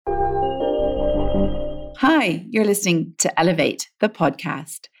Hi, you're listening to Elevate, the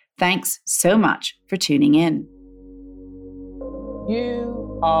podcast. Thanks so much for tuning in.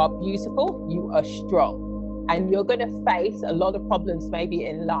 You are beautiful, you are strong, and you're going to face a lot of problems maybe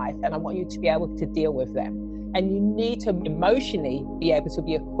in life, and I want you to be able to deal with them. And you need to emotionally be able to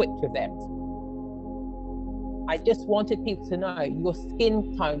be equipped with them. I just wanted people to know your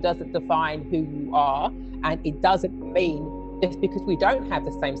skin tone doesn't define who you are, and it doesn't mean just because we don't have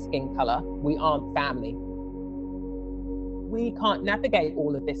the same skin color, we aren't family. We can't navigate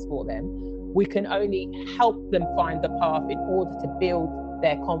all of this for them. We can only help them find the path in order to build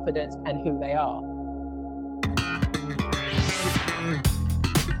their confidence and who they are.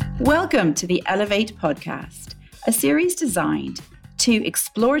 Welcome to the Elevate podcast, a series designed to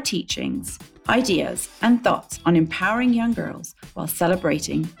explore teachings, ideas, and thoughts on empowering young girls while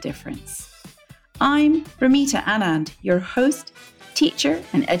celebrating difference. I'm Ramita Anand, your host, teacher,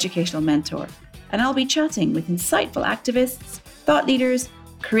 and educational mentor, and I'll be chatting with insightful activists, thought leaders,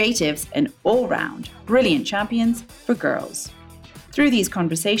 creatives, and all-round brilliant champions for girls. Through these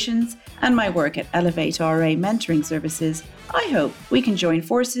conversations and my work at Elevate RA Mentoring Services, I hope we can join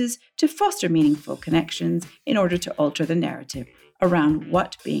forces to foster meaningful connections in order to alter the narrative around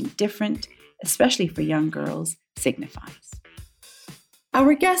what being different, especially for young girls, signifies.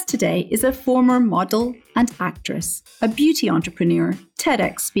 Our guest today is a former model and actress, a beauty entrepreneur,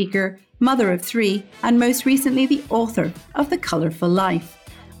 TEDx speaker, mother of 3, and most recently the author of The Colourful Life,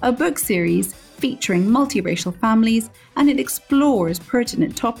 a book series featuring multiracial families, and it explores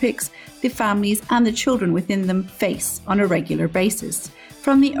pertinent topics the families and the children within them face on a regular basis,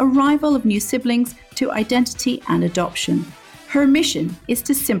 from the arrival of new siblings to identity and adoption. Her mission is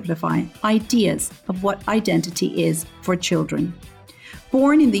to simplify ideas of what identity is for children.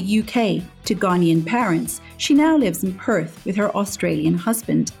 Born in the UK to Ghanaian parents, she now lives in Perth with her Australian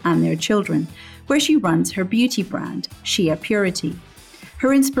husband and their children, where she runs her beauty brand, Shea Purity.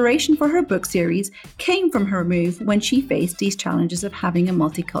 Her inspiration for her book series came from her move when she faced these challenges of having a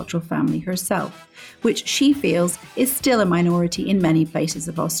multicultural family herself, which she feels is still a minority in many places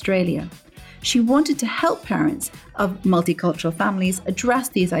of Australia. She wanted to help parents of multicultural families address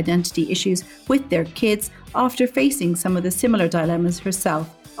these identity issues with their kids after facing some of the similar dilemmas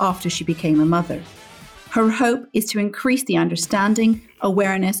herself after she became a mother. Her hope is to increase the understanding,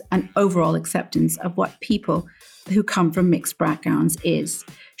 awareness, and overall acceptance of what people who come from mixed backgrounds is.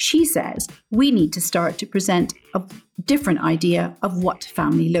 She says we need to start to present a different idea of what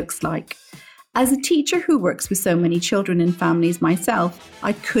family looks like. As a teacher who works with so many children and families myself,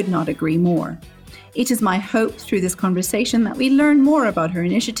 I could not agree more. It is my hope through this conversation that we learn more about her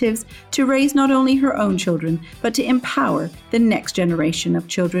initiatives to raise not only her own children, but to empower the next generation of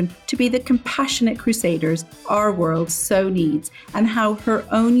children to be the compassionate crusaders our world so needs, and how her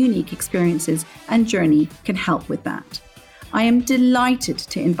own unique experiences and journey can help with that. I am delighted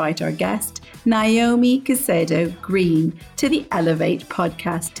to invite our guest, Naomi Kissiedu-Green, to the Elevate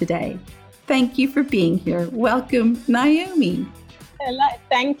podcast today. Thank you for being here. Welcome, Naomi.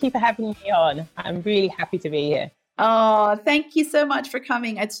 Thank you for having me on. I'm really happy to be here. Oh, thank you so much for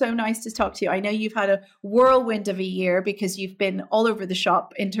coming. It's so nice to talk to you. I know you've had a whirlwind of a year because you've been all over the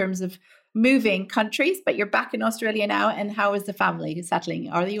shop in terms of moving countries, but you're back in Australia now. And how is the family settling?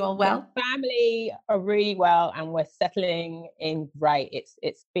 Are you all well? The family are really well, and we're settling in great.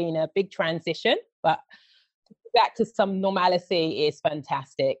 It's been a big transition, but back to some normality is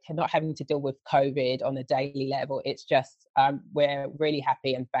fantastic. Not having to deal with COVID on a daily level. It's just, we're really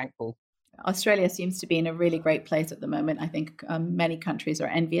happy and thankful. Australia seems to be in a really great place at the moment. I think many countries are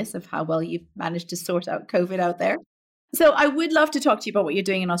envious of how well you've managed to sort out COVID out there. So I would love to talk to you about what you're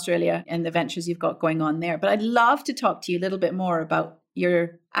doing in Australia and the ventures you've got going on there. But I'd love to talk to you a little bit more about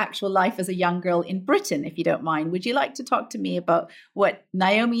your actual life as a young girl in Britain, if you don't mind. Would you like to talk to me about what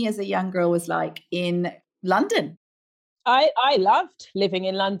Naomi as a young girl was like in London? I loved living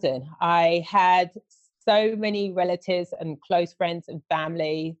in London. I had so many relatives and close friends and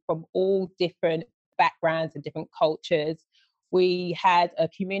family from all different backgrounds and different cultures. We had a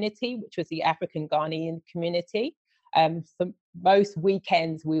community, which was the African Ghanaian community. So most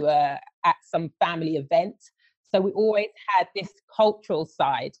weekends we were at some family event. So we always had this cultural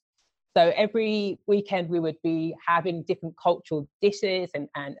side. So every weekend we would be having different cultural dishes and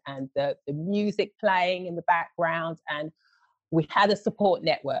the music playing in the background. And we had a support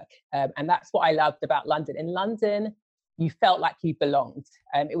network. And that's what I loved about London. In London, you felt like you belonged.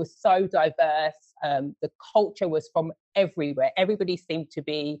 It was so diverse. The culture was from everywhere. Everybody seemed to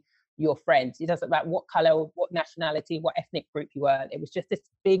be your friend. It doesn't matter what color, what nationality, what ethnic group you were. It was just this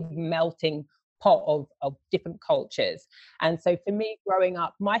big melting pot of different cultures. And so for me, growing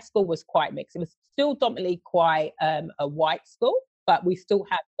up, my school was quite mixed. It was still dominantly quite a white school, but we still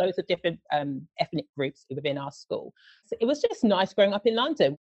had loads of different ethnic groups within our school. So it was just nice growing up in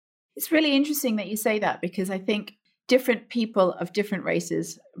London. It's really interesting that you say that, because I think different people of different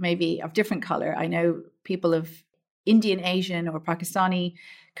races, maybe of different color. I know people of Indian, Asian, or Pakistani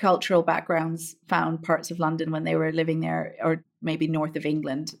cultural backgrounds found parts of London when they were living there, or maybe north of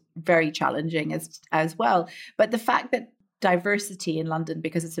England, very challenging as well. But the fact that diversity in London,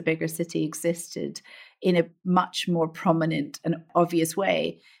 because it's a bigger city, existed in a much more prominent and obvious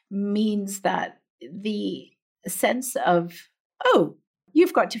way means that the sense of, oh,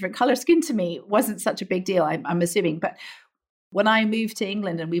 you've got different color skin to me wasn't such a big deal, I'm assuming. But when I moved to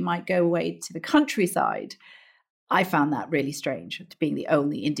England and we might go away to the countryside, I found that really strange, being the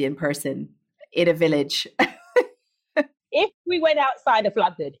only Indian person in a village. If we went outside of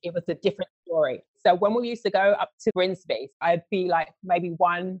London, it was a different story. So when we used to go up to Grimsby, I'd be like maybe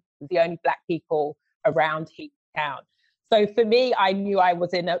one of the only Black people around Heath Town. So for me, I knew I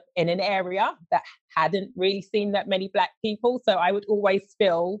was in an area that hadn't really seen that many Black people. So I would always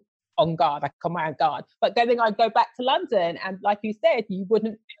feel on guard, like on my guard. But then I'd go back to London, and like you said, you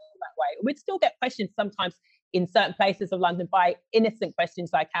wouldn't feel that way. We'd still get questions sometimes in certain places of London by innocent questions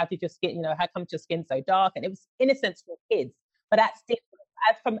like, how did your skin, how come your skin so dark? And it was innocence for kids, but that's different.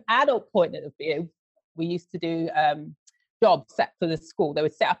 As from adult point of view, we used to do jobs set for the school. They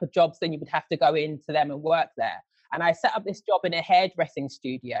would set up a jobs, then you would have to go into them and work there. And I set up this job in a hairdressing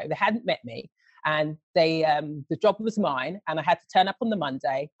studio. They hadn't met me, and the job was mine, and I had to turn up on the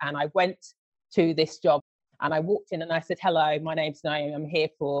Monday, and I went to this job. And I walked in and I said, hello, my name's Naomi. I'm here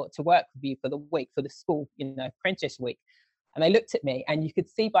to work with you for the week, for the school, apprentice week. And they looked at me, and you could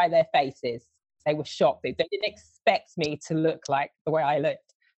see by their faces, they were shocked. They didn't expect me to look like the way I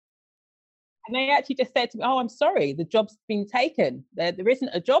looked. And they actually just said to me, oh, I'm sorry, the job's been taken. There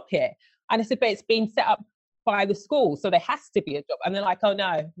isn't a job here. And I said, but it's been set up by the school, so there has to be a job. And they're like, oh,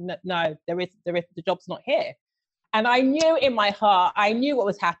 no, the job's not here. And I knew in my heart, I knew what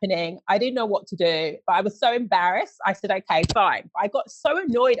was happening. I didn't know what to do, but I was so embarrassed. I said, okay, fine. I got so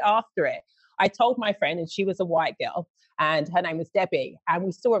annoyed after it. I told my friend, and she was a white girl, and her name was Debbie. And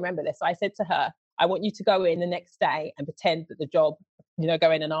we still remember this. So I said to her, I want you to go in the next day and pretend that the job,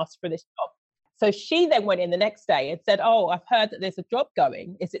 go in and ask for this job. So she then went in the next day and said, oh, I've heard that there's a job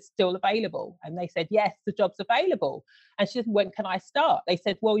going. Is it still available? And they said, yes, the job's available. And she said, when can I start? They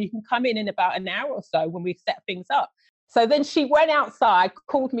said, well, you can come in about an hour or so when we've set things up. So then she went outside,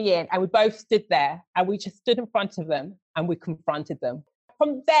 called me in, and we both stood there, and we just stood in front of them and we confronted them.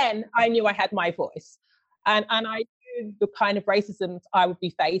 From then, I knew I had my voice, and I knew the kind of racism I would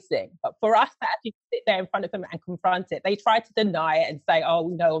be facing. But for us to actually sit there in front of them and confront it, they tried to deny it and say, oh,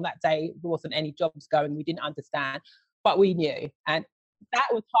 on that day, there wasn't any jobs going. We didn't understand, but we knew. And that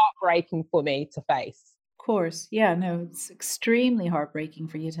was heartbreaking for me to face. Of course. Yeah, no, it's extremely heartbreaking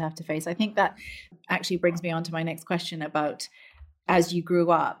for you to have to face. I think that actually brings me on to my next question about, as you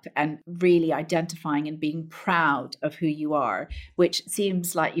grew up and really identifying and being proud of who you are, which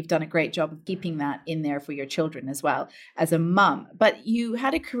seems like you've done a great job of keeping that in there for your children as well as a mum. But you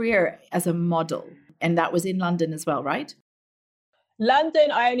had a career as a model, and that was in London as well, right?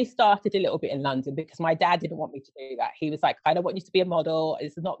 London, I only started a little bit in London because my dad didn't want me to do that. He was like, I don't want you to be a model.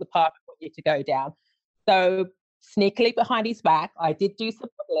 This is not the path I want you to go down. So sneakily behind his back, I did do some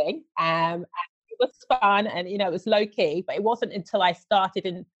modeling. And it was fun, and it was low key, but it wasn't until I started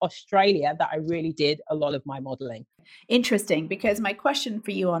in Australia that I really did a lot of my modeling. Interesting, because my question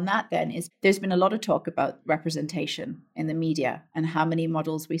for you on that then is, there's been a lot of talk about representation in the media and how many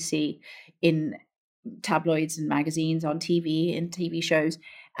models we see in tabloids and magazines, on TV, in TV shows.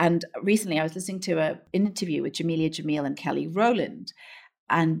 And recently I was listening to an interview with Jamelia Jamil and Kelly Rowland,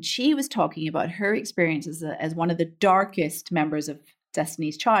 and she was talking about her experience as one of the darkest members of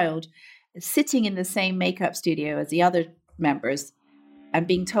Destiny's Child, sitting in the same makeup studio as the other members and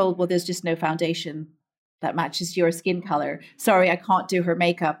being told, well, there's just no foundation that matches your skin color. Sorry, I can't do her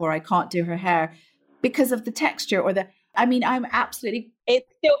makeup, or I can't do her hair because of the texture I'm absolutely... It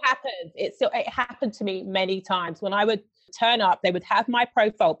still happens. It happened to me many times. When I would turn up, they would have my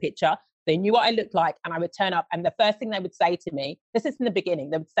profile picture. They knew what I looked like, and I would turn up, and the first thing they would say to me, this is in the beginning,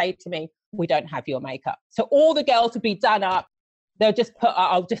 they would say to me, we don't have your makeup. So all the girls would be done up. I'll just put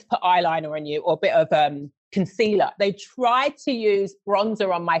eyeliner on you, or a bit of concealer. They tried to use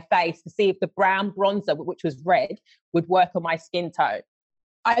bronzer on my face to see if the brown bronzer, which was red, would work on my skin tone.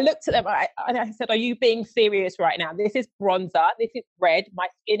 I looked at them and I said, are you being serious right now? This is bronzer. This is red. My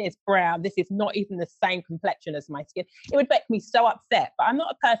skin is brown. This is not even the same complexion as my skin. It would make me so upset, but I'm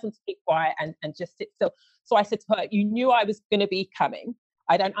not a person to keep quiet and just sit still. So I said to her, you knew I was going to be coming.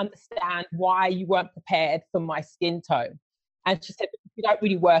 I don't understand why you weren't prepared for my skin tone. And she said, we don't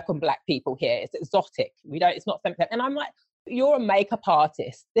really work on Black people here. It's exotic. It's not something. And I'm like, you're a makeup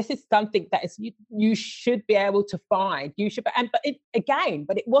artist. This is something that is you should be able to find. You should, but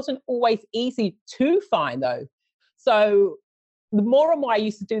it wasn't always easy to find though. So the more and more I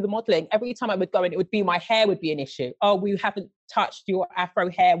used to do the modeling, every time I would go in, my hair would be an issue. Oh, we haven't touched your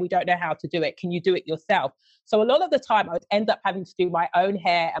afro hair. We don't know how to do it. Can you do it yourself? So a lot of the time I would end up having to do my own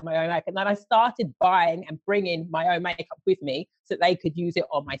hair and my own makeup. And then I started buying and bringing my own makeup with me so that they could use it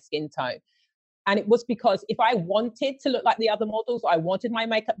on my skin tone. And it was because if I wanted to look like the other models, or I wanted my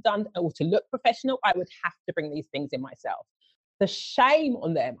makeup done or to look professional, I would have to bring these things in myself. The shame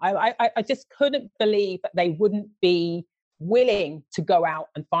on them. I just couldn't believe that they wouldn't be willing to go out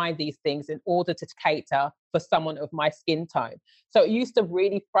and find these things in order to cater for someone of my skin tone. So it used to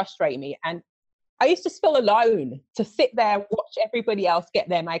really frustrate me. And I used to feel alone to sit there and watch everybody else get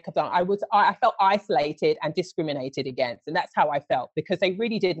their makeup done. I felt isolated and discriminated against. And that's how I felt, because they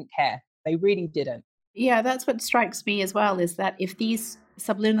really didn't care. They really didn't. Yeah, that's what strikes me as well, is that if these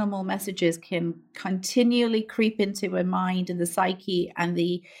subliminal messages can continually creep into a mind and the psyche and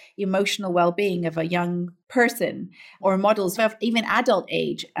the emotional well-being of a young person or models of even adult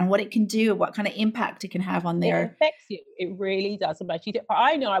age, and what it can do, what kind of impact it can have on their... It affects you. It really does. But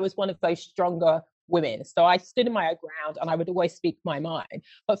I know I was one of those stronger women. So I stood in my own ground and I would always speak my mind.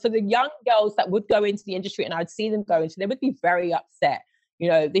 But for the young girls that would go into the industry and I'd see them go into, they would be very upset.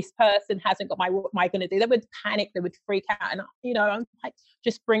 This person hasn't got what am I going to do? They would panic, they would freak out. And, I'm like,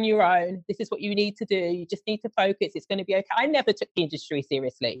 just bring your own. This is what you need to do. You just need to focus. It's going to be okay. I never took the industry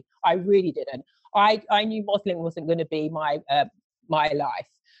seriously. I really didn't. I knew modeling wasn't going to be my life.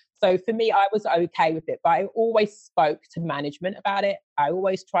 So for me, I was okay with it. But I always spoke to management about it. I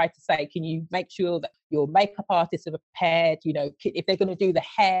always tried to say, can you make sure that your makeup artists are prepared? If they're going to do the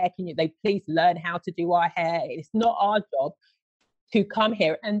hair, they please learn how to do our hair? It's not our job to come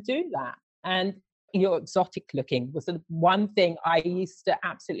here and do that. And you're exotic looking was the one thing I used to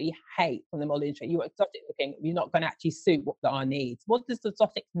absolutely hate from the model industry. You're exotic looking, you're not going to actually suit our needs. What does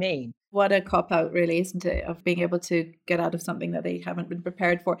exotic mean? What a cop-out, really, isn't it, of being able to get out of something that they haven't been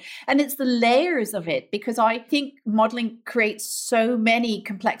prepared for. And it's the layers of it, because I think modeling creates so many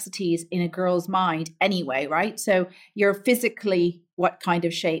complexities in a girl's mind anyway, right? So you're physically what kind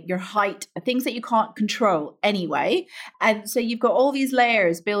of shape, your height, things that you can't control anyway. And so you've got all these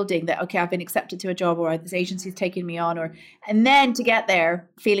layers building that, okay, I've been accepted to a job, or this agency's taken me on, and then to get there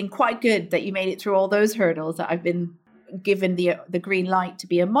feeling quite good that you made it through all those hurdles, that I've been given the green light to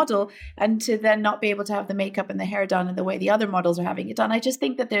be a model, and to then not be able to have the makeup and the hair done in the way the other models are having it done. I just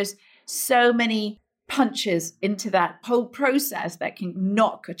think that there's so many punches into that whole process that can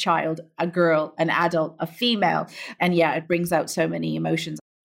knock a child, a girl, an adult, a female. And yeah, it brings out so many emotions.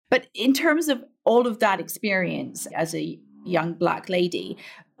 But in terms of all of that experience as a young Black lady,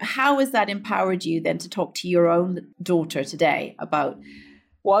 how has that empowered you then to talk to your own daughter today about...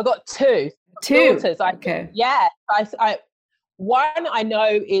 Well, I got two daughters. Okay. Yeah. One I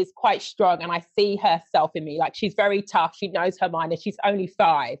know is quite strong, and I see herself in me. Like, she's very tough. She knows her mind, and she's only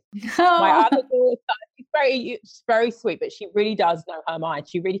 5. My other daughter, she's very sweet, but she really does know her mind.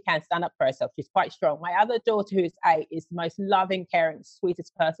 She really can stand up for herself. She's quite strong. My other daughter, who's 8, is the most loving, caring,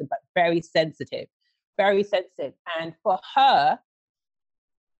 sweetest person, but very sensitive. Very sensitive. And for her,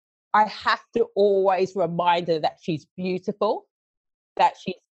 I have to always remind her that she's beautiful, that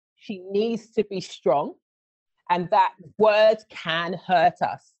she needs to be strong, and that words can hurt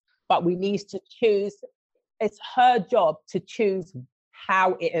us, but we need to choose. It's her job to choose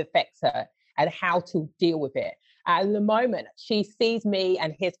how it affects her and how to deal with it. At the moment, she sees me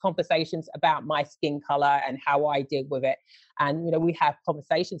and hears conversations about my skin color and how I deal with it. And, we have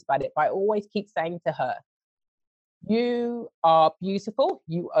conversations about it, but I always keep saying to her, you are beautiful,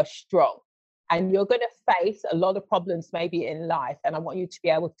 you are strong, and you're going to face a lot of problems maybe in life. And I want you to be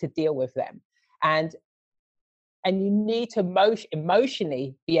able to deal with them. And you need to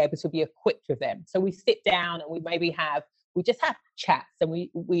emotionally be able to be equipped with them. So we sit down and we just have chats, and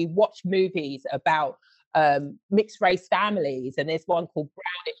we watch movies about mixed race families. And there's one called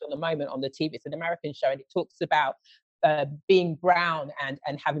Brownish on the moment on the TV. It's an American show, and it talks about being brown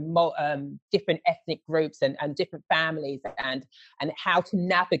and having different ethnic groups and different families, and how to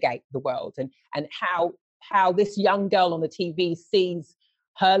navigate the world, and how this young girl on the TV sees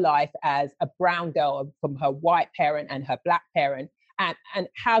her life as a brown girl from her white parent and her Black parent, and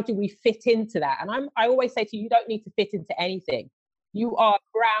how do we fit into that? And I always say to you, you don't need to fit into anything. You are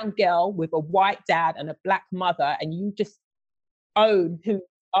a brown girl with a white dad and a black mother, and you just own who you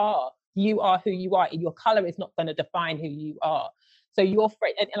are. You are who you are. Your color is not going to define who you are. So your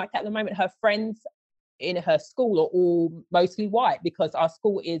friend, and like at the moment, her friends in her school are all mostly white, because our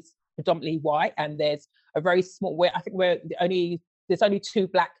school is predominantly white, and there's a very small, I think there's only 2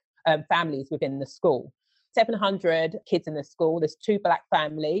 black families within the school. 700 kids in the school. There's 2 black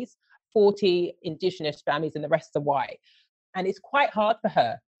families, 40 indigenous families, and the rest are white. And it's quite hard for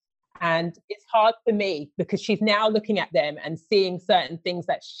her. And it's hard for me, because she's now looking at them and seeing certain things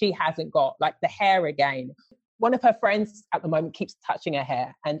that she hasn't got, like the hair again. One of her friends at the moment keeps touching her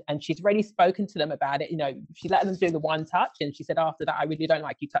hair, and she's already spoken to them about it. You know, she let them do the one touch, and she said, after that, I really don't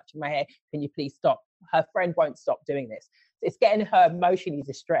like you touching my hair. Can you please stop? Her friend won't stop doing this. It's getting her emotionally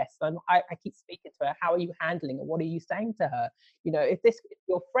distressed. And I keep speaking to her, how are you handling it? What are you saying to her? You know, if this is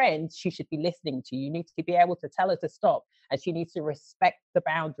your friend, she should be listening to you. You need to be able to tell her to stop, and she needs to respect the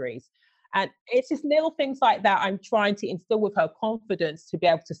boundaries. And it's just little things like that I'm trying to instill with her confidence to be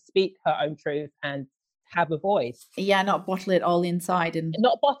able to speak her own truth and have a voice. Yeah, not bottle it all inside and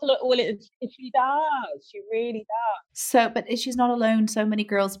not bottle it all in. She does. She really does. So, but she's not alone. So many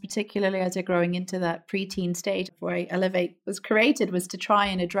girls, particularly as they're growing into that preteen stage, where Elevate was created, was to try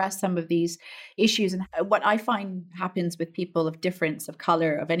and address some of these issues. And what I find happens with people of difference, of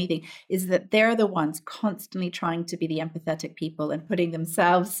color, of anything, is that they're the ones constantly trying to be the empathetic people and putting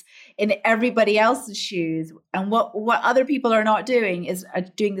themselves in everybody else's shoes. And what other people are not doing is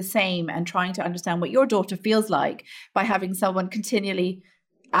doing the same and trying to understand what your daughter feels like by having someone continually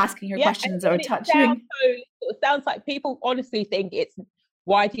asking her questions or touching. It sounds like people honestly think it's,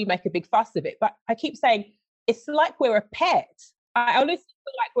 why do you make a big fuss of it? But I keep saying, it's like we're a pet. I honestly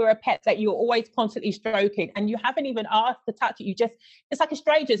feel like we're a pet that you're always constantly stroking, and you haven't even asked to touch it. It's like a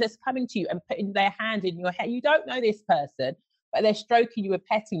stranger that's coming to you and putting their hand in your hair. You don't know this person, but they're stroking you and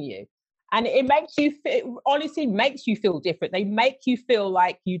petting you. And it honestly makes you feel different. They make you feel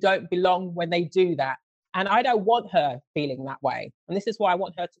like you don't belong when they do that. And I don't want her feeling that way. And this is why I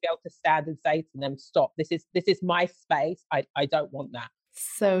want her to be able to stand and say to them, stop, this is my space. I don't want that.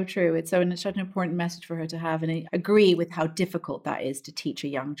 So true. It's such an important message for her to have. And I agree with how difficult that is to teach a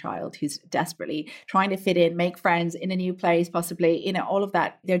young child who's desperately trying to fit in, make friends in a new place, possibly, all of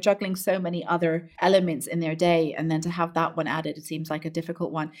that. They're juggling so many other elements in their day. And then to have that one added, it seems like a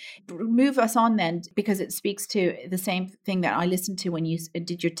difficult one. Move us on then, because it speaks to the same thing that I listened to when you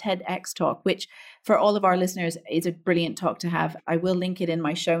did your TEDx talk, which for all of our listeners is a brilliant talk to have. I will link it in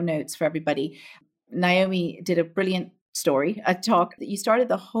my show notes for everybody. Naomi did a brilliant a talk that you started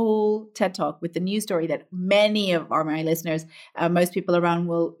the whole TED Talk with the news story that many of my listeners, most people around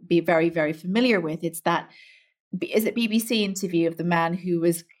will be very, very familiar with. It's that, is it BBC interview of the man who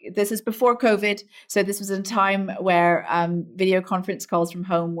this is before COVID. So this was a time where video conference calls from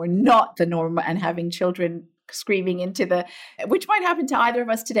home were not the norm, and having children screaming into which might happen to either of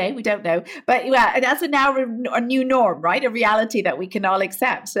us today, we don't know, but yeah, that's now a new norm, right? A reality that we can all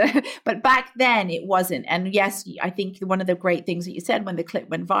accept. But back then it wasn't. And yes, I think one of the great things that you said when the clip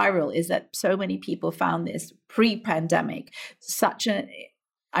went viral is that so many people found this pre-pandemic such an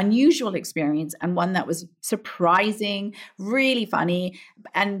unusual experience, and one that was surprising, really funny,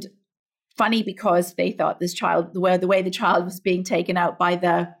 and funny because they thought this child, the way the child was being taken out by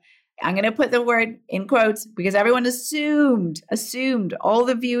I'm going to put the word in quotes because everyone assumed, all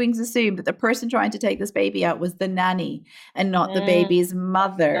the viewings assumed that the person trying to take this baby out was the nanny and not the baby's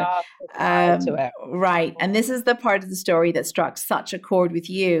mother. Right. And this is the part of the story that struck such a chord with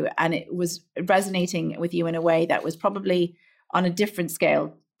you, and it was resonating with you in a way that was probably on a different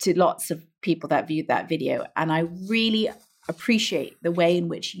scale to lots of people that viewed that video. And I really appreciate the way in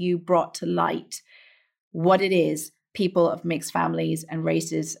which you brought to light what it is people of mixed families and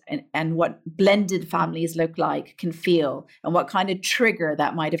races and what blended families look like, can feel, and what kind of trigger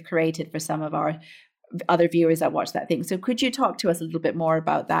that might have created for some of our other viewers that watch that thing. So could you talk to us a little bit more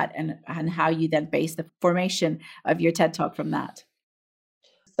about that and how you then base the formation of your TED Talk from that?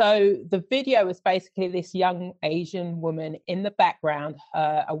 So the video was basically this young Asian woman in the background.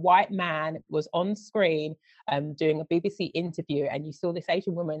 A white man was on screen doing a BBC interview, and you saw this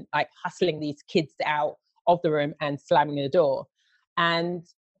Asian woman like hustling these kids out of the room and slamming the door. And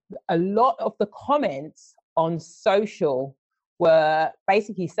a lot of the comments on social were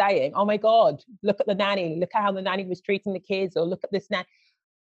basically saying, oh my God, look at the nanny, look at how the nanny was treating the kids, or look at this nanny.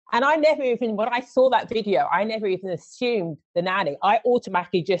 And I never even, when I saw that video, I never even assumed the nanny. I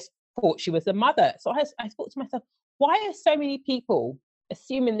automatically just thought she was the mother. So I thought to myself, why are so many people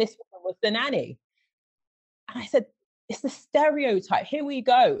assuming this woman was the nanny? And I said, it's the stereotype. Here we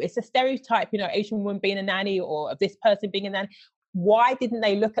go. It's a stereotype, Asian woman being a nanny or of this person being a nanny. Why didn't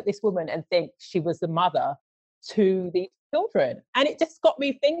they look at this woman and think she was the mother to these children? And it just got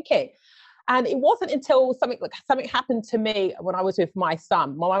me thinking. And it wasn't until something happened to me when I was with my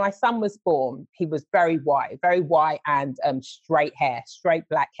son. When my son was born, he was very white and straight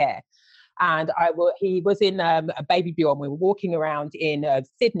black hair. And he was in a baby Bjorn. We were walking around in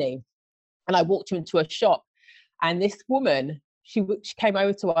Sydney, and I walked into a shop, and this woman, she came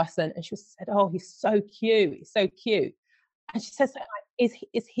over to us and she said, "Oh, he's so cute. He's so cute." And she says, "Is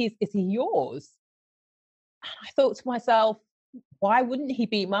he yours?" And I thought to myself, why wouldn't he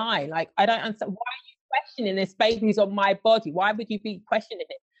be mine? Like, I don't understand. Why are you questioning this baby's on my body? Why would you be questioning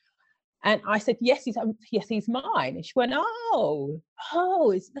it? And I said, yes, he's mine. And she went, oh,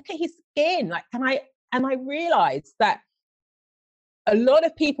 look at his skin. Like, and I realized that a lot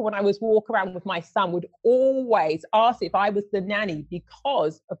of people, when I was walking around with my son, would always ask if I was the nanny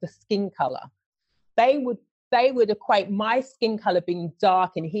because of the skin color. They would equate my skin color being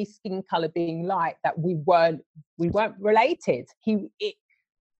dark and his skin color being light, that we weren't related.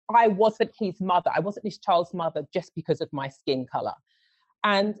 I wasn't his mother. I wasn't this child's mother just because of my skin color.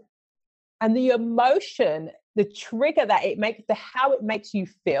 And the emotion, the trigger that it makes, how it makes you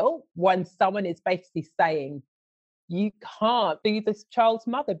feel when someone is basically saying, you can't be this child's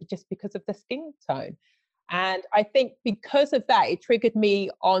mother just because of the skin tone. And I think because of that, it triggered me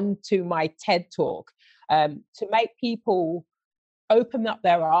onto my TED talk, to make people open up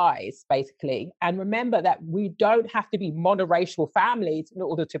their eyes, basically, and remember that we don't have to be monoracial families in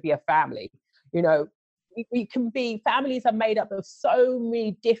order to be a family. We can be, families are made up of so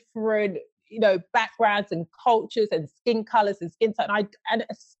many different, backgrounds and cultures and skin colors and skin tone. And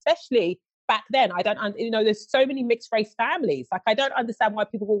especially back then, there's so many mixed race families. Like, I don't understand why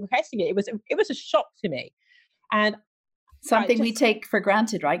people were questioning it. It was a shock to me. And something we take for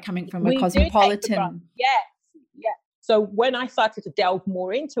granted, right? Coming from a cosmopolitan. Yes. So when I started to delve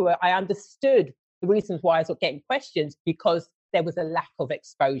more into it, I understood the reasons why I was getting questions, because there was a lack of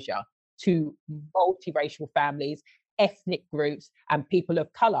exposure to multiracial families, ethnic groups, and people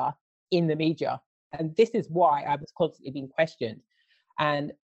of color in the media. And this is why I was constantly being questioned.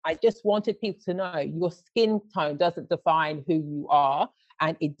 And I just wanted people to know your skin tone doesn't define who you are.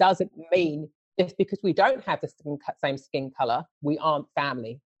 And it doesn't mean just because we don't have the same skin color, we aren't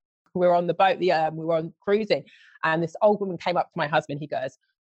family. We were on the boat, we were on cruising, and this old woman came up to my husband. He goes,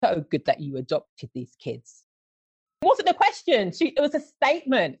 "So good that you adopted these kids." It wasn't a question. It was a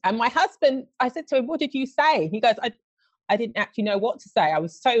statement. And my husband, I said to him, "What did you say?" He goes, I didn't actually know what to say. I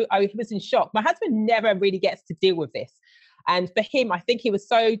was in shock. My husband never really gets to deal with this. And for him, I think he was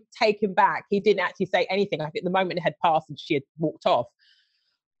so taken back, he didn't actually say anything. I think the moment had passed and she had walked off.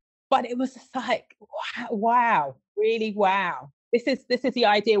 But it was just like, wow, really wow. This is the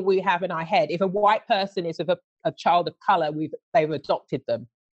idea we have in our head. If a white person is with a child of color, they've adopted them.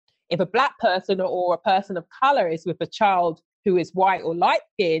 If a black person or a person of color is with a child who is white or light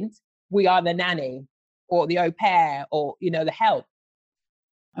skinned, we are the nanny or the au pair or, the help.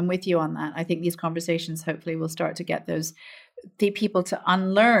 I'm with you on that. I think these conversations hopefully will start to get the people to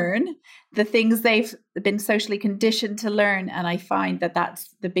unlearn the things they've been socially conditioned to learn. And I find that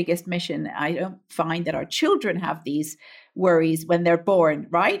that's the biggest mission. I don't find that our children have these worries when they're born,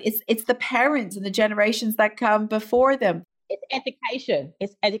 right? It's the parents and the generations that come before them. It's education.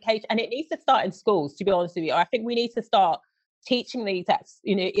 And it needs to start in schools, to be honest with you. I think we need to start teaching these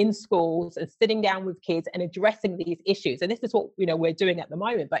in schools and sitting down with kids and addressing these issues. And this is what we're doing at the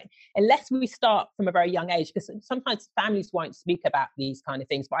moment. But unless we start from a very young age, because sometimes families won't speak about these kind of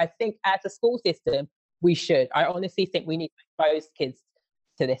things, but I think as a school system we should. I honestly think we need to expose kids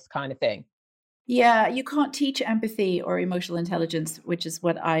to this kind of thing. Yeah, you can't teach empathy or emotional intelligence, which is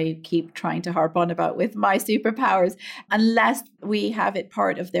what I keep trying to harp on about with my superpowers, unless we have it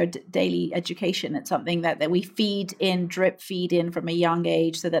part of their daily education. It's something that we drip feed in from a young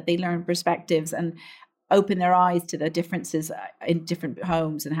age so that they learn perspectives and open their eyes to the differences in different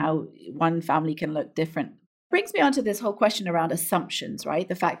homes and how one family can look different. Brings me on to this whole question around assumptions, right?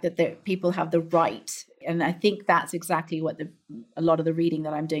 The fact that people have the right. And I think that's exactly what a lot of the reading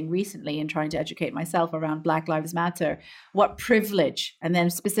that I'm doing recently and trying to educate myself around Black Lives Matter, what privilege, and then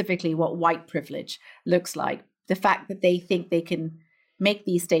specifically what white privilege looks like. The fact that they think they can make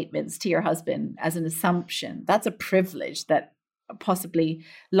these statements to your husband as an assumption, that's a privilege that possibly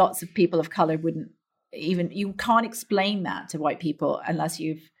lots of people of color wouldn't even, you can't explain that to white people unless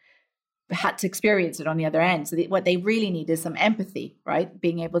you've had to experience it on the other end. So what they really need is some empathy, right?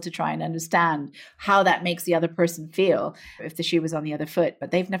 Being able to try and understand how that makes the other person feel if the shoe was on the other foot.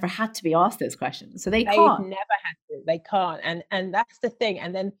 But they've never had to be asked those questions. So they've never had to. They can't. And that's the thing.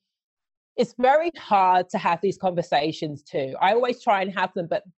 And then it's very hard to have these conversations too. I always try and have them,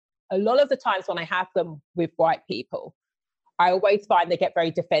 but a lot of the times when I have them with white people, I always find they get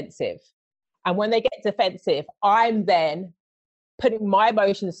very defensive. And when they get defensive, I'm then putting my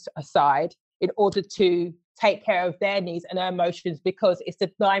emotions aside in order to take care of their needs and their emotions, because it's a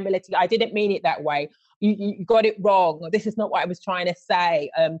deniability. I didn't mean it that way. You got it wrong. Or this is not what I was trying to say.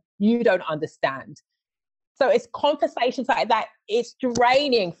 You don't understand. So it's conversations like that. It's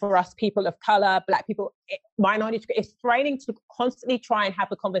draining for us people of color, Black people, minority. It's draining to constantly try and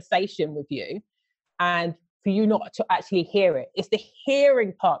have a conversation with you and for you not to actually hear it. It's the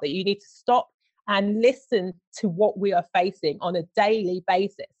hearing part that you need to stop and listen to what we are facing on a daily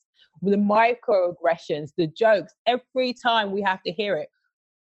basis. The microaggressions, the jokes, every time we have to hear it.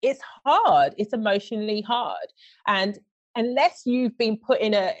 It's hard. It's emotionally hard. And unless you've been put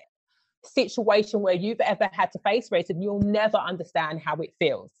in a situation where you've ever had to face racism, you'll never understand how it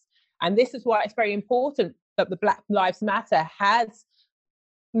feels. And this is why it's very important that the Black Lives Matter has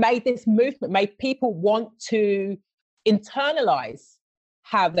made this movement, made people want to internalize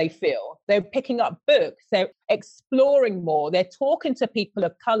how they feel. They're picking up books, they're exploring more, they're talking to people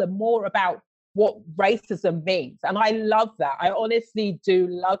of color more about what racism means. And I love that. I honestly do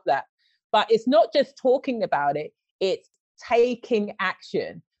love that. But it's not just talking about it, it's taking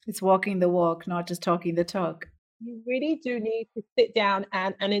action. It's walking the walk, not just talking the talk. You really do need to sit down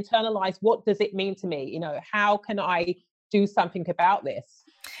and internalize, what does it mean to me? You know, how can I do something about this?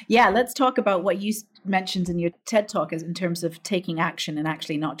 Yeah, let's talk about what you mentioned in your TED Talk as in terms of taking action and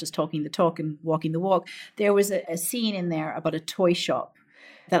actually not just talking the talk and walking the walk. There was a scene in there about a toy shop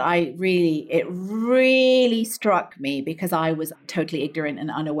that it really struck me, because I was totally ignorant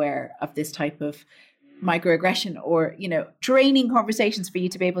and unaware of this type of microaggression or, draining conversations for you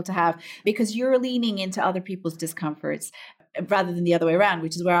to be able to have, because you're leaning into other people's discomforts rather than the other way around,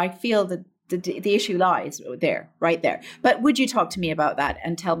 which is where I feel that the issue lies right there. But would you talk to me about that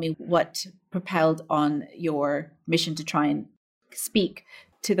and tell me what propelled on your mission to try and speak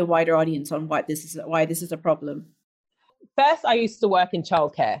to the wider audience on why this is a problem? First, I used to work in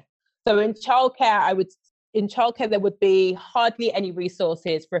childcare. So in childcare, there would be hardly any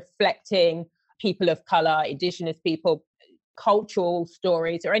resources reflecting people of color, Indigenous people, cultural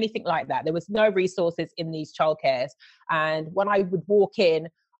stories or anything like that. There was no resources in these childcares. And when I would walk in,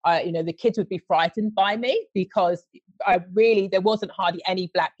 the kids would be frightened by me, because there wasn't hardly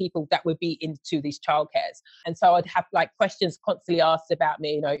any Black people that would be into these childcares. And so I'd have questions constantly asked about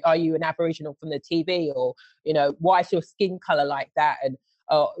me, are you an Aboriginal from the TV? Or, why is your skin color like that? And,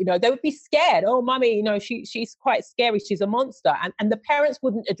 they would be scared. Oh, mummy, she's quite scary. She's a monster. And the parents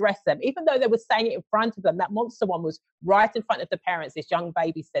wouldn't address them, even though they were saying it in front of them. That monster one was right in front of the parents. This young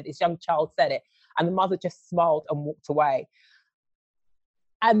child said it. And the mother just smiled and walked away.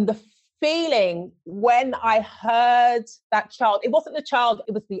 And the feeling when I heard that child, it wasn't the child,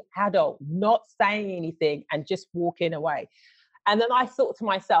 it was the adult not saying anything and just walking away. And then I thought to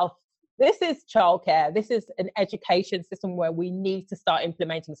myself, this is childcare. This is an education system where we need to start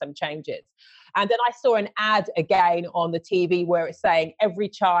implementing some changes. And then I saw an ad again on the TV where it's saying every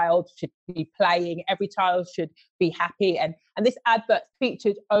child should be playing, every child should be happy. And this advert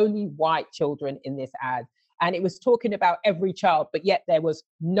featured only white children in this ad. And it was talking about every child, but yet there was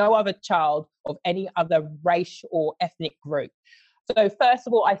no other child of any other race or ethnic group. So first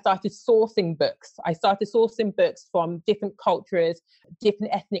of all, I started sourcing books. I started sourcing books from different cultures,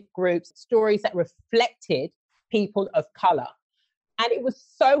 different ethnic groups, stories that reflected people of color. And it was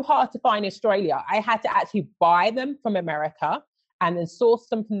so hard to find in Australia. I had to actually buy them from America and then source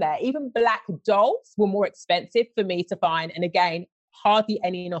them from there. Even Black dolls were more expensive for me to find. And again, hardly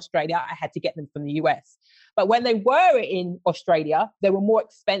any in Australia. I had to get them from the US. But when they were in Australia, they were more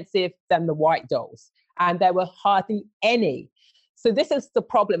expensive than the white dolls. And there were hardly any. So this is the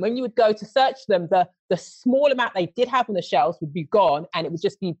problem. When you would go to search them, the small amount they did have on the shelves would be gone, and it would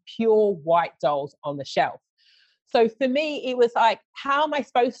just be pure white dolls on the shelf. So for me, it was like, how am I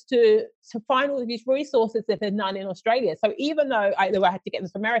supposed to find all of these resources if there's none in Australia? So even though I had to get them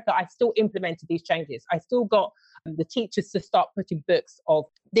from America, I still implemented these changes. I still got the teachers to start putting books of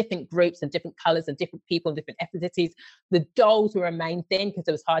different groups and different colors and different people and different ethnicities. The dolls were a main thing because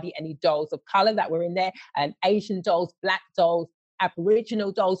there was hardly any dolls of color that were in there. And Asian dolls, Black dolls,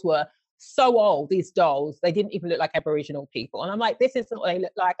 Aboriginal dolls were so old, these dolls, they didn't even look like Aboriginal people. And I'm like, this isn't what they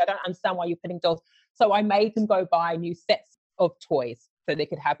look like. I don't understand why you're putting dolls. So I made them go buy new sets of toys. so they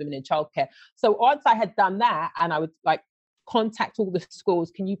could have them in childcare. So once I had done that, and I would like contact all the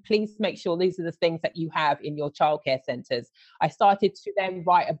schools, can you please make sure these are the things that you have in your childcare centres? I started to then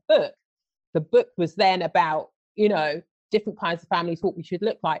write a book. The book was then about, different kinds of families, what we should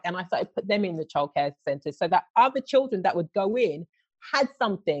look like. And I started to put them in the childcare centres so that other children that would go in had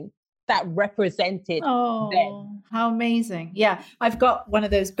something that represented them. How amazing. Yeah, I've got one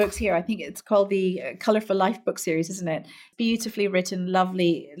of those books here. I think it's called the Colourful Life book series, isn't it? Beautifully written,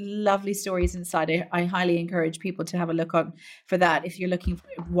 lovely, lovely stories inside. I highly encourage people to have a look on for that if you're looking for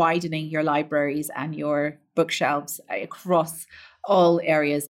widening your libraries and your bookshelves across all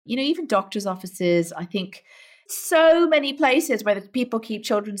areas. Even doctors' offices, I think so many places where people keep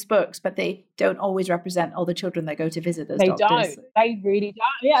children's books, but they don't always represent all the children that go to visit those doctors. They really don't.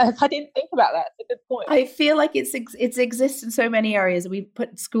 Yeah, I didn't think about that. It's a good point. I feel like it exists in so many areas. We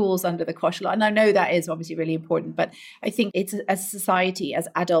put schools under the cosh law, and I know that is obviously really important, but I think it's as a society, as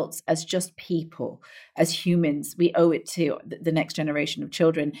adults, as just people, as humans, we owe it to the next generation of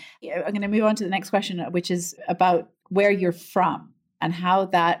children. I'm going to move on to the next question, which is about where you're from and how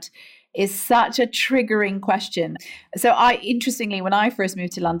that is such a triggering question. So interestingly, when I first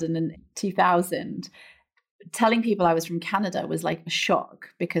moved to London in 2000, telling people I was from Canada was like a shock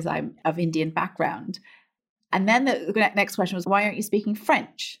because I'm of Indian background. And then the next question was, why aren't you speaking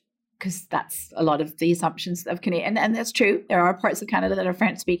French? Because that's a lot of the assumptions of Canadian. And that's true. There are parts of Canada that are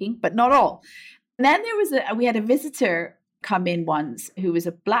French speaking, but not all. And then we had a visitor come in once who was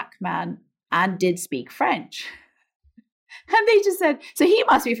a Black man and did speak French. And they just said, so he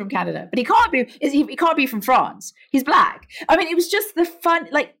must be from Canada, but he can't be from France. He's Black. I mean, it was just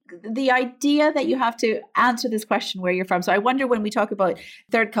the idea that you have to answer this question where you're from. So I wonder when we talk about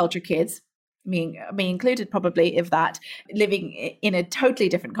third culture kids, me included probably, if that, living in a totally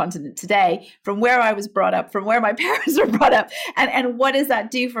different continent today from where I was brought up, from where my parents were brought up, and what does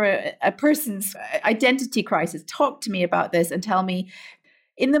that do for a person's identity crisis? Talk to me about this and tell me.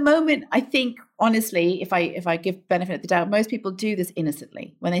 In the moment, I think, honestly, if I give benefit of the doubt, most people do this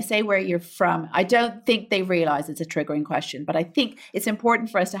innocently. When they say where you're from, I don't think they realize it's a triggering question. But I think it's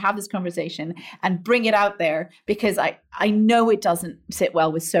important for us to have this conversation and bring it out there because I know it doesn't sit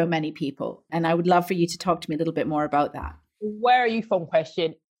well with so many people. And I would love for you to talk to me a little bit more about that. Where are you from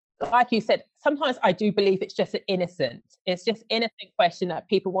question? Like you said, sometimes I do believe it's just It's just innocent question that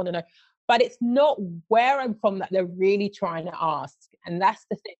people want to know. But it's not where I'm from that they're really trying to ask. And that's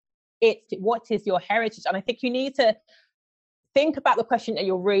the thing. It's what is your heritage? And I think you need to think about the question that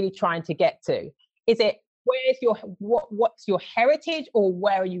you're really trying to get to. Is it what's your heritage, or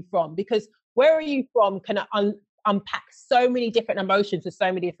where are you from? Because where are you from can unpack so many different emotions for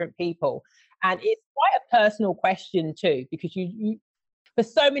so many different people. And it's quite a personal question too, because you for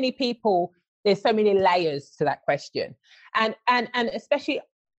so many people, there's so many layers to that question. And especially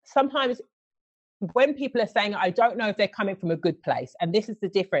sometimes when people are saying, I don't know if they're coming from a good place, and this is the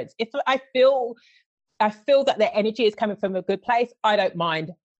difference. If I feel that their energy is coming from a good place, I don't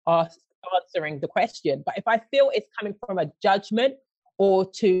mind answering the question. But if I feel it's coming from a judgment or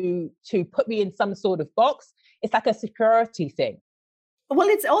to put me in some sort of box, it's like a security thing. Well,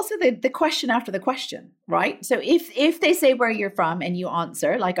 it's also the question after the question, right? So if they say where you're from and you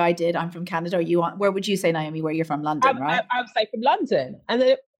answer, like I did, I'm from Canada, or where would you say, Naomi, where you're from? London, right? I would say from London. And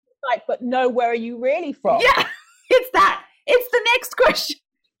then but no, where are you really from? Yeah, it's the next question.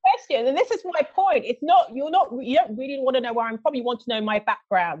 And this is my point. You don't really want to know where I'm from. You want to know my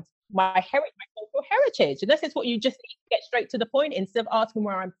background, my heritage, my cultural heritage. And this is what you just need to get straight to the point instead of asking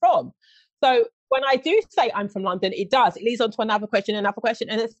where I'm from. So when I do say I'm from London, it leads on to another question,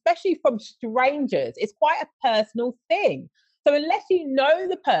 and especially from strangers, it's quite a personal thing. So unless you know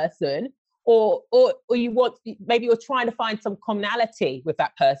the person, or maybe you're trying to find some commonality with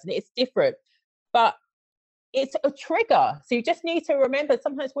that person, it's different. But it's a trigger. So you just need to remember,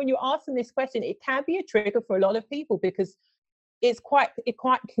 sometimes when you're asking this question, it can be a trigger for a lot of people, because it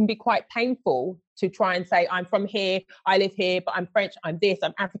can be quite painful to try and say, I'm from here, I live here, but I'm French, I'm this,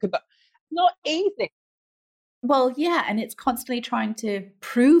 I'm African, but not easy. Well, yeah, and it's constantly trying to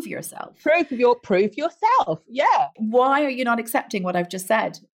prove yourself. Prove yourself, yeah. Why are you not accepting what I've just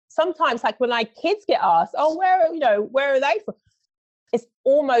said? Sometimes, like when my kids get asked, oh, where are they from? It's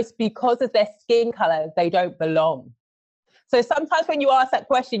almost because of their skin color, they don't belong. So sometimes when you ask that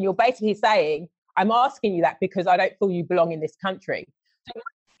question, you're basically saying, I'm asking you that because I don't feel you belong in this country. So my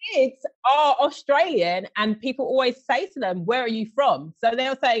kids are Australian, and people always say to them, where are you from? So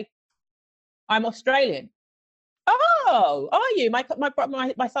they'll say, I'm Australian. Oh, oh, are you?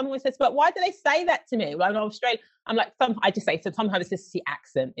 My son always says, but why do they say that to me? Well, I'm Australian. I'm like, I just say, so sometimes it's just the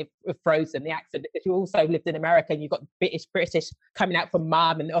accent. It throws them, the accent. If you also lived in America and you've got British coming out from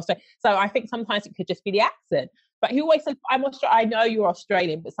mum and also, so I think sometimes it could just be the accent. But he always says, I know you're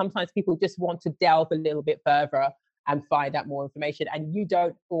Australian, but sometimes people just want to delve a little bit further and find out more information. And you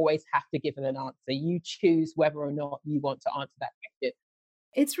don't always have to give them an answer. You choose whether or not you want to answer that question.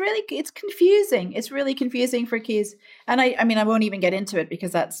 It's confusing. It's really confusing for kids. And I mean, I won't even get into it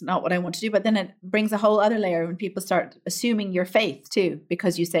because that's not what I want to do. But then it brings a whole other layer when people start assuming your faith too,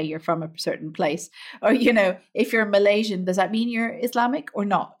 because you say you're from a certain place. Or, if you're Malaysian, does that mean you're Islamic or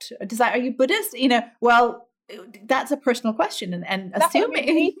not? Are you Buddhist? Well, that's a personal question. And assuming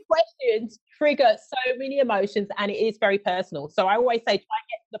these questions trigger so many emotions, and it is very personal. So I always say, try and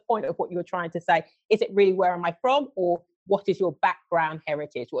get to the point of what you're trying to say. Is it really where am I from, or what is your background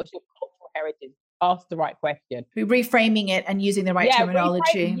heritage? What's your cultural heritage? Ask the right question. Reframing it and using the right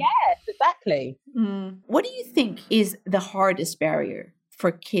terminology. Yes, exactly. What do you think is the hardest barrier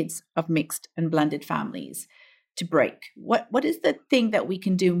for kids of mixed and blended families to break? What is the thing that we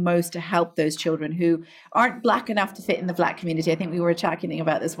can do most to help those children who aren't Black enough to fit in the Black community? I think we were chatting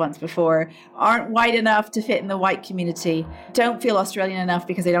about this once before. Aren't white enough to fit in the white community. Don't feel Australian enough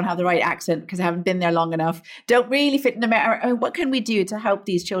because they don't have the right accent because they haven't been there long enough. Don't really fit in America. What can we do to help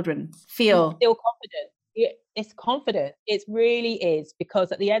these children feel confident? It's confident. It really is,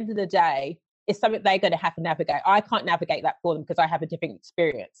 because at the end of the day, it's something they're going to have to navigate. I can't navigate that for them because I have a different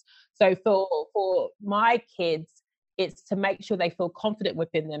experience. So for my kids, it's to make sure they feel confident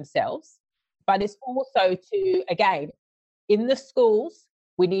within themselves. But it's also to, again, in the schools,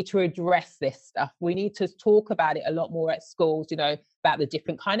 we need to address this stuff. We need to talk about it a lot more at schools, about the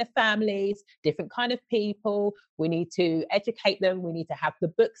different kind of families, different kind of people. We need to educate them. We need to have the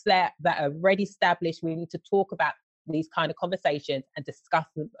books that are already established. We need to talk about these kind of conversations and discuss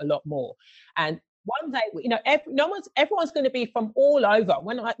them a lot more. And one day, everyone's going to be from all over.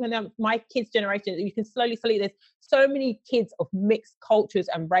 When my kids' generation, you can slowly see there's so many kids of mixed cultures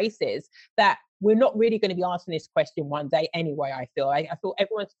and races that we're not really going to be answering this question one day anyway. I feel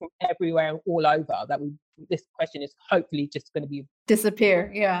everyone's from everywhere and all over. This question is hopefully just going to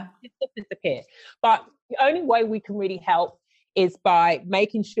disappear. Yeah, disappear. But the only way we can really help is by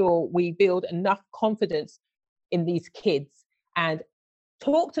making sure we build enough confidence in these kids and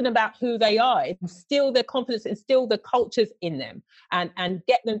talk to them about who they are, instill their confidence, instill the cultures in them, and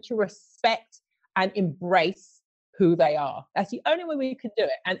get them to respect and embrace who they are. That's the only way we can do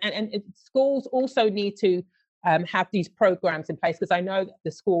it. And schools also need to have these programs in place, because I know that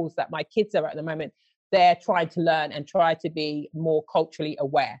the schools that my kids are at the moment, they're trying to learn and try to be more culturally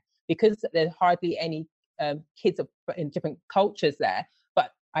aware, because there's hardly any kids in different cultures there.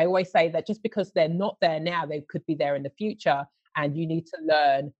 But I always say that just because they're not there now, they could be there in the future. And you need to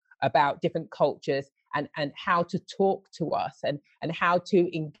learn about different cultures and how to talk to us and how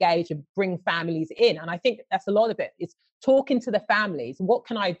to engage and bring families in. And I think that's a lot of it. It's talking to the families. What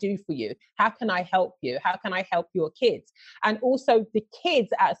can I do for you? How can I help you? How can I help your kids? And also the kids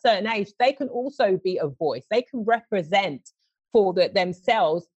at a certain age, they can also be a voice. They can represent for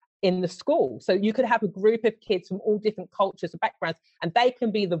themselves in the school. So you could have a group of kids from all different cultures and backgrounds, and they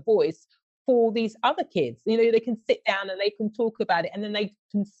can be the voice for these other kids. They can sit down and they can talk about it, and then they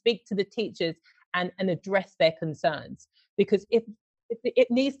can speak to the teachers and address their concerns, because it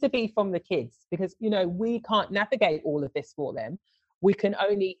needs to be from the kids, because we can't navigate all of this for them. We can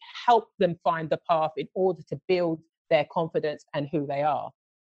only help them find the path in order to build their confidence and who they are.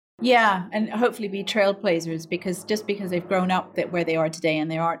 Yeah, and hopefully be trailblazers, because just because they've grown up where they are today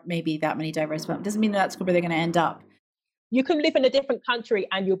and there aren't maybe that many diverse families doesn't mean that's where they're going to end up. You can live in a different country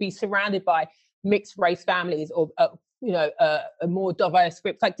and you'll be surrounded by mixed race families, or a more diverse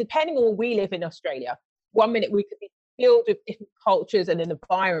group. Like, depending on where we live in Australia, 1 minute we could be filled with different cultures and an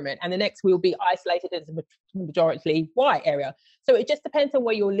environment, and the next we'll be isolated as a majority white area. So it just depends on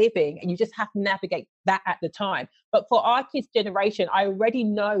where you're living, and you just have to navigate that at the time. But for our kids' generation, I already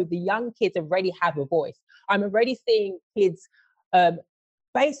know the young kids already have a voice. I'm already seeing kids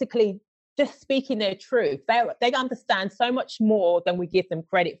basically just speaking their truth. They understand so much more than we give them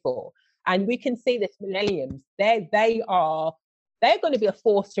credit for. And we can see this millenniums. They're going to be a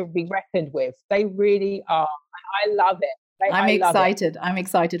force to be reckoned with. They really are. I love it. I'm excited. I'm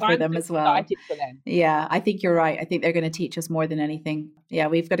excited for them as well. Excited for them. Yeah, I think you're right. I think they're going to teach us more than anything. Yeah,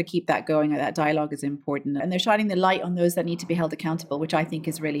 we've got to keep that going. That dialogue is important. And they're shining the light on those that need to be held accountable, which I think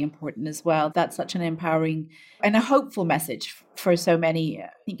is really important as well. That's such an empowering and a hopeful message for so many. I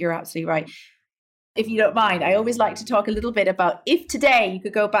think you're absolutely right. If you don't mind, I always like to talk a little bit about, if today you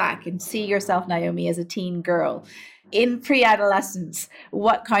could go back and see yourself, Naomi, as a teen girl, in pre-adolescence,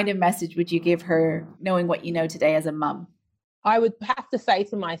 what kind of message would you give her, knowing what you know today as a mum? I would have to say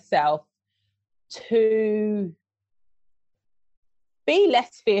to myself to be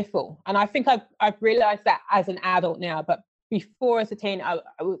less fearful. And I think I've realized that as an adult now, but before as a teen, I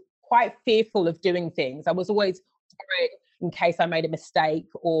was quite fearful of doing things. I was always worried in case I made a mistake,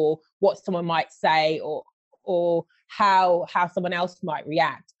 or what someone might say, or how someone else might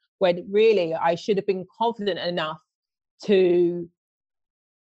react, when really I should have been confident enough to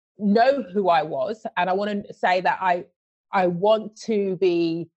know who I was. And I want to say that I want to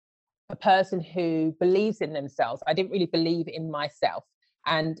be a person who believes in themselves. I didn't really believe in myself.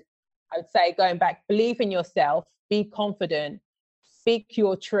 And I would say, going back, believe in yourself, be confident, speak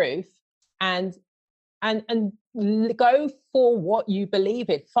your truth, and go for what you believe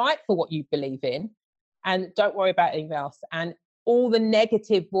in, fight for what you believe in, and don't worry about anything else. And all the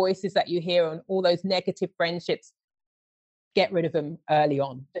negative voices that you hear and all those negative friendships, get rid of them early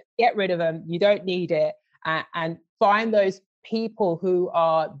on. Get rid of them. You don't need it. And find those people who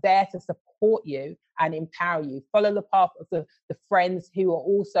are there to support you and empower you. Follow the path of the friends who are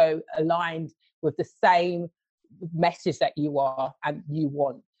also aligned with the same message that you are and you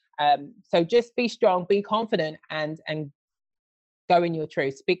want. So just be strong, be confident, and go in your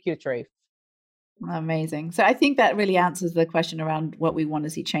truth, speak your truth. Amazing. So I think that really answers the question around what we want to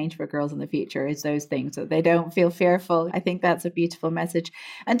see change for girls in the future, is those things, so they don't feel fearful. I think that's a beautiful message.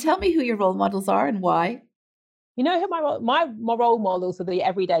 And tell me who your role models are and why. You know who my role models are? The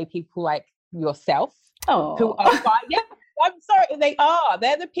everyday people like yourself. Oh, who are fighting. I'm sorry, they are.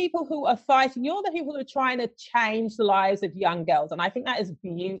 They're the people who are fighting. You're the people who are trying to change the lives of young girls, and I think that is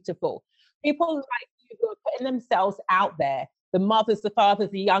beautiful. People like you who are putting themselves out there. The mothers, the fathers,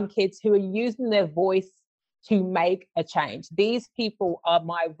 the young kids who are using their voice to make a change. These people are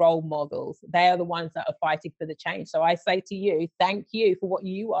my role models. They are the ones that are fighting for the change. So I say to you, thank you for what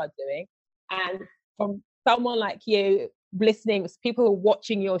you are doing. And from someone like you listening, people who are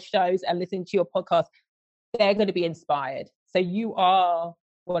watching your shows and listening to your podcast, they're going to be inspired. So you are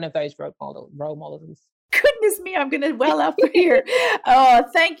one of those role models. Goodness me, I'm going to well up here. Oh,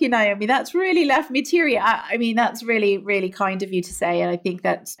 thank you, Naomi. That's really left me teary. I mean, that's really, really kind of you to say. And I think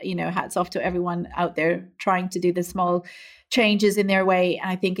that's, hats off to everyone out there trying to do the small changes in their way.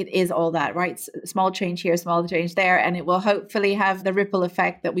 And I think it is all that, right? Small change here, small change there. And it will hopefully have the ripple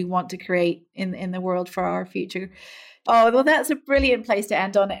effect that we want to create in the world for our future. Oh, well, that's a brilliant place to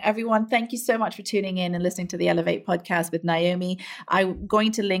end on. Everyone, thank you so much for tuning in and listening to the Elevate podcast with Naomi. I'm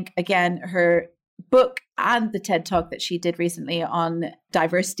going to link again her book and the TED Talk that she did recently on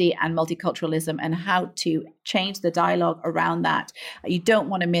diversity and multiculturalism and how to change the dialogue around that. You don't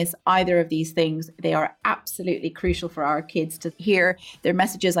want to miss either of these things. They are absolutely crucial for our kids to hear. Their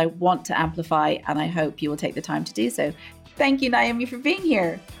messages I want to amplify, and I hope you will take the time to do so. Thank you, Naomi, for being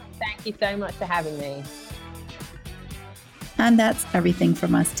here. Thank you so much for having me. And that's everything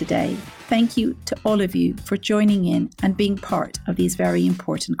from us today. Thank you to all of you for joining in and being part of these very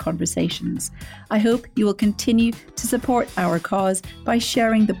important conversations. I hope you will continue to support our cause by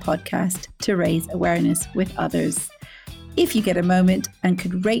sharing the podcast to raise awareness with others. If you get a moment and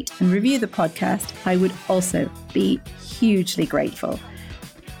could rate and review the podcast, I would also be hugely grateful.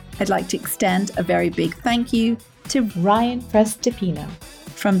 I'd like to extend a very big thank you to Ryan Prestipino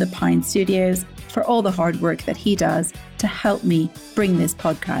from the Pine Studios for all the hard work that he does to help me bring this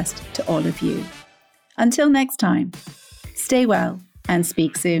podcast to all of you. Until next time, stay well and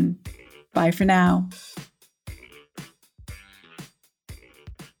speak soon. Bye for now.